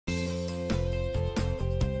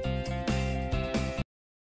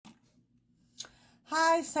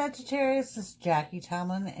Hi Sagittarius, this is Jackie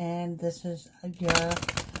Tomlin, and this is your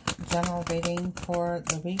general reading for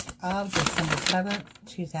the week of December 7th,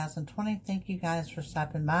 2020. Thank you guys for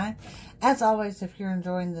stopping by. As always, if you're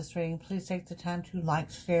enjoying this reading, please take the time to like,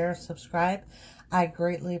 share, subscribe. I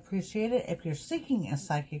greatly appreciate it. If you're seeking a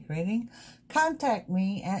psychic reading, contact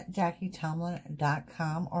me at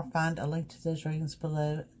JackieTomlin.com or find a link to those readings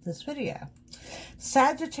below this video.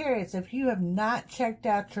 Sagittarius, if you have not checked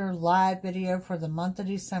out your live video for the month of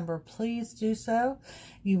December, please do so.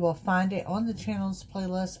 You will find it on the channel's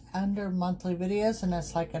playlist under monthly videos, and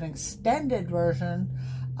that's like an extended version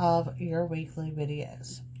of your weekly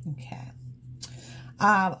videos. Okay.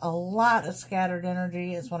 A lot of scattered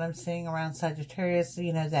energy is what I'm seeing around Sagittarius.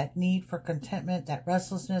 You know, that need for contentment, that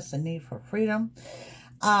restlessness, the need for freedom.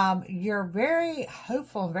 You're very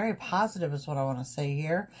hopeful and very positive is what I want to say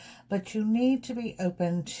here. But you need to be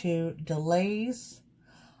open to delays,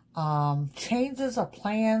 changes of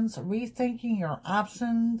plans, rethinking your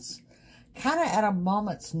options, kind of at a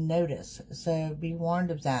moment's notice. So be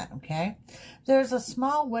warned of that, okay? There's a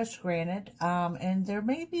small wish granted, and there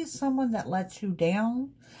may be someone that lets you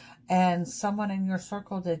down and someone in your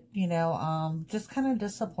circle that, you know, just kind of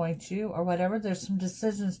disappoints you or whatever. There's some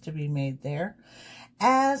decisions to be made there,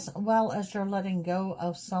 as well as you're letting go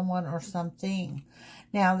of someone or something.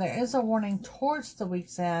 Now, there is a warning towards the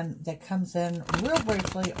week's end that comes in real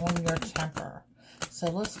briefly on your temper.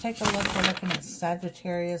 So let's take a look. We're looking at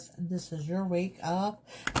Sagittarius. This is your week of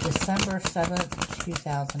December 7th,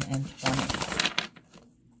 2020.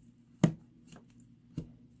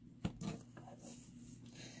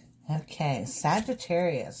 Okay,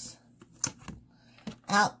 Sagittarius.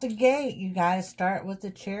 Out the gate, you guys start with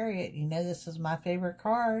the Chariot. You know this is my favorite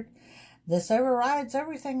card. This overrides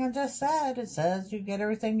everything I just said. It says you get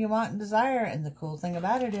everything you want and desire. And the cool thing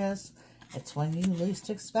about it is, it's when you least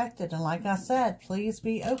expect it. And like I said, please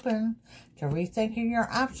be open to rethinking your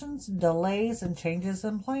options, delays, and changes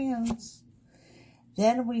in plans.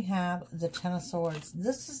 Then we have the Ten of Swords.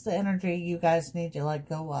 This is the energy you guys need to let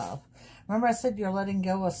go of. Remember I said you're letting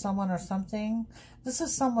go of someone or something? This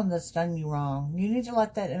is someone that's done you wrong. You need to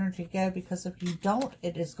let that energy go, because if you don't,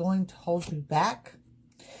 it is going to hold you back.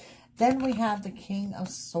 Then we have the King of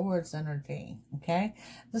Swords energy, okay?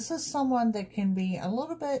 This is someone that can be a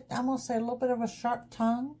little bit, I'm going to say a little bit of a sharp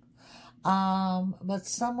tongue, but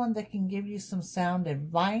someone that can give you some sound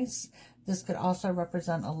advice. This could also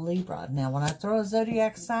represent a Libra. Now, when I throw a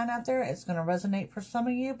zodiac sign out there, it's going to resonate for some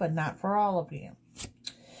of you, but not for all of you.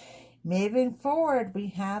 Moving forward, we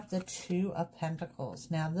have the Two of Pentacles.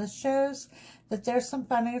 Now, this shows that there's some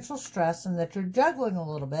financial stress and that you're juggling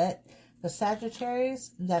a little bit. The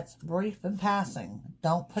Sagittarius, that's brief and passing.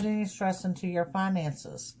 Don't put any stress into your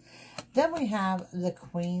finances. Then we have the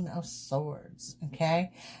Queen of Swords,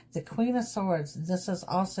 okay? The Queen of Swords, this is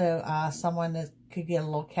also someone that could get a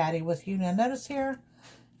little catty with you. Now, notice here,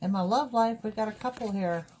 in my love life, we got a couple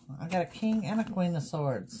here. I got a King and a Queen of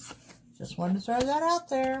Swords. Just wanted to throw that out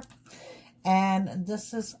there. And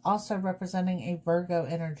this is also representing a Virgo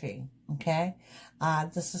energy, okay?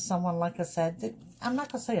 This is someone, like I said, that I'm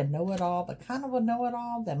not going to say a know-it-all, but kind of a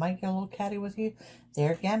know-it-all that might get a little catty with you.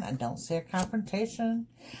 There again, I don't see a confrontation.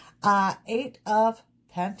 Eight of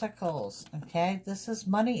Pentacles, okay? This is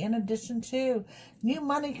money in addition to new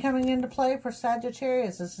money coming into play for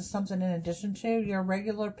Sagittarius. This is something in addition to your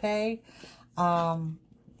regular pay.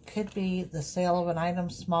 Could be the sale of an item,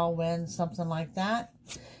 small win, something like that.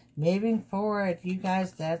 Moving forward, you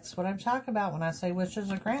guys, that's what I'm talking about when I say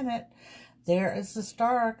wishes are granted. There is the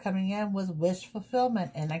Star coming in with wish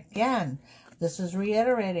fulfillment. And again, this is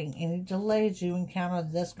reiterating any delays you encounter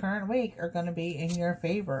this current week are going to be in your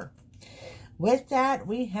favor. With that,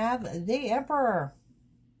 we have the Emperor.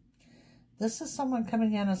 This is someone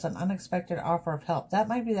coming in as an unexpected offer of help. That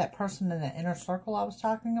might be that person in the inner circle I was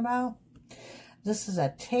talking about. This is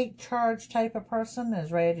a take charge type of person that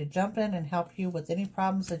is ready to jump in and help you with any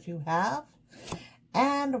problems that you have.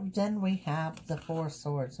 And then we have the Four of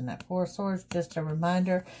Swords. And that Four of Swords, just a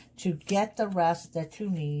reminder to get the rest that you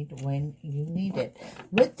need when you need it.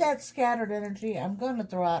 With that scattered energy, I'm going to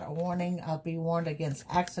throw out a warning. I'll be warned against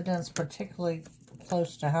accidents, particularly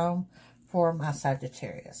close to home, for my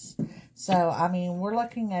Sagittarius. So, I mean, we're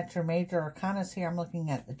looking at your major arcanas here. I'm looking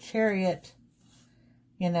at the Chariot.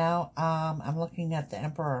 You know, I'm looking at the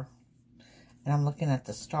Emperor. And I'm looking at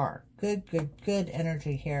the Star. Good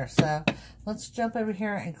energy here. So let's jump over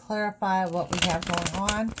here and clarify what we have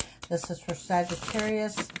going on. This is for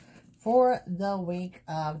Sagittarius for the week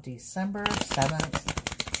of December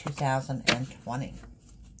 7th, 2020.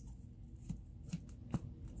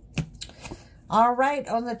 All right,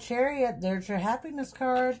 on the Chariot, there's your happiness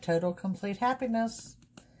card. Total complete happiness.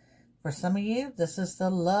 For some of you, this is the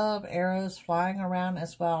love arrows flying around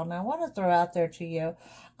as well. Now, I want to throw out there to you,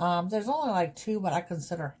 there's only like 2 what I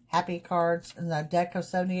consider happy cards in the deck of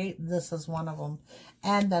 78. This is one of them,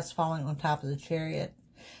 and that's falling on top of the Chariot.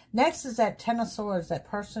 Next is that Ten of Swords, that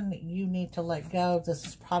person that you need to let go. This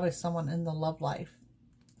is probably someone in the love life,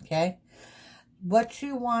 okay? What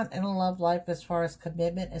you want in a love life as far as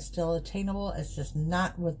commitment is still attainable. It's just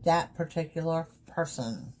not with that particular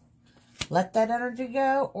person. Let that energy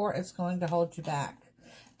go, or it's going to hold you back.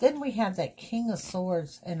 Then we have that King of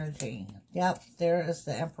Swords energy. Yep, there is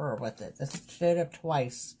the Emperor with it. This showed up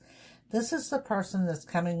twice. This is the person that's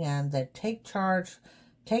coming in, that take charge,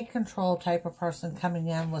 take control type of person coming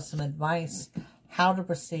in with some advice, how to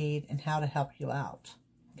proceed and how to help you out.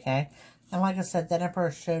 Okay? And like I said, that Emperor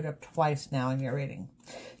showed up twice now in your reading.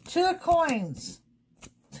 2 of Coins.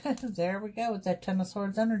 There we go with that Ten of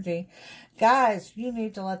Swords energy. Guys, you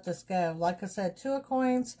need to let this go. Like I said, 2 of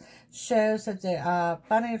Coins shows that the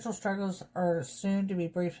financial struggles are soon to be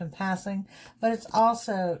brief and passing. But it's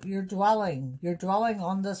also, you're dwelling. You're dwelling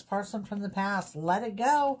on this person from the past. Let it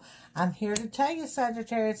go. I'm here to tell you,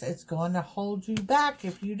 Sagittarius, it's going to hold you back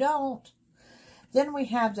if you don't. Then we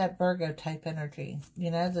have that Virgo type energy.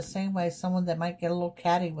 You know, the same way someone that might get a little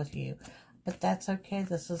catty with you. But that's okay.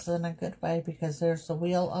 This is in a good way because there's the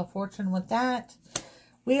Wheel of Fortune with that.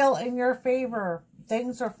 Wheel in your favor.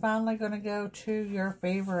 Things are finally going to go to your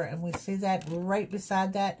favor. And we see that right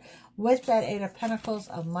beside that with that 8 of Pentacles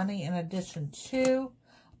of money in addition to,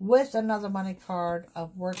 with another money card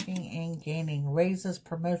of working and gaining. Raises,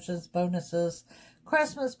 promotions, bonuses,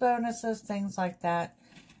 Christmas bonuses, things like that.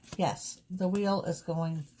 Yes, the wheel is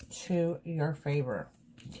going to your favor.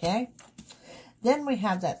 Okay? Then we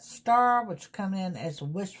have that Star, which come in as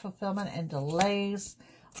wish fulfillment and delays.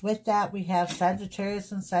 With that, we have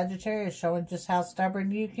Sagittarius and Sagittarius showing just how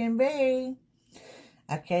stubborn you can be.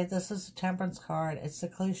 Okay, this is a Temperance card. It's the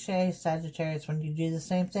cliche, Sagittarius. When you do the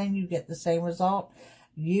same thing, you get the same result.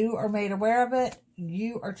 You are made aware of it.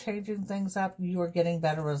 You are changing things up. You are getting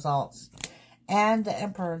better results. And the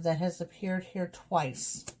Emperor that has appeared here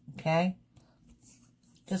twice. Okay?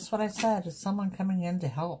 Just what I said. It's someone coming in to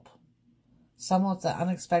help. Someone with an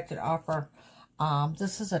unexpected offer.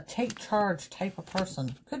 This is a take charge type of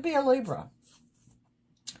person. Could be a Libra.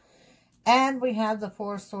 And we have the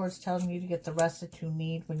 4 of Swords telling you to get the rest that you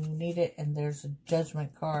need when you need it. And there's a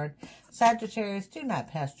Judgment card. Sagittarius, do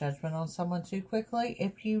not pass judgment on someone too quickly.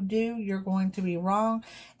 If you do, you're going to be wrong.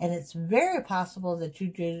 And it's very possible that you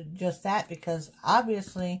do just that because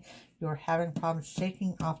obviously you're having problems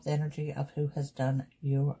shaking off the energy of who has done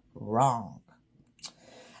you wrong.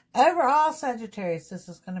 Overall, Sagittarius, this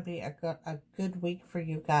is going to be a good week for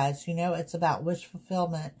you guys. You know, it's about wish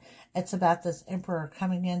fulfillment. It's about this Emperor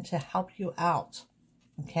coming in to help you out.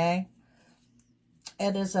 Okay?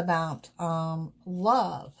 It is about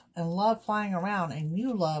love and love flying around and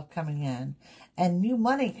new love coming in and new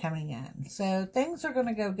money coming in. So things are going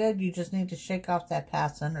to go good. You just need to shake off that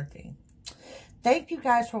past energy. Thank you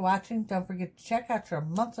guys for watching. Don't forget to check out your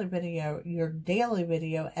monthly video, your daily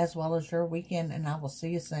video, as well as your weekend, and I will see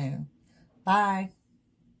you soon. Bye.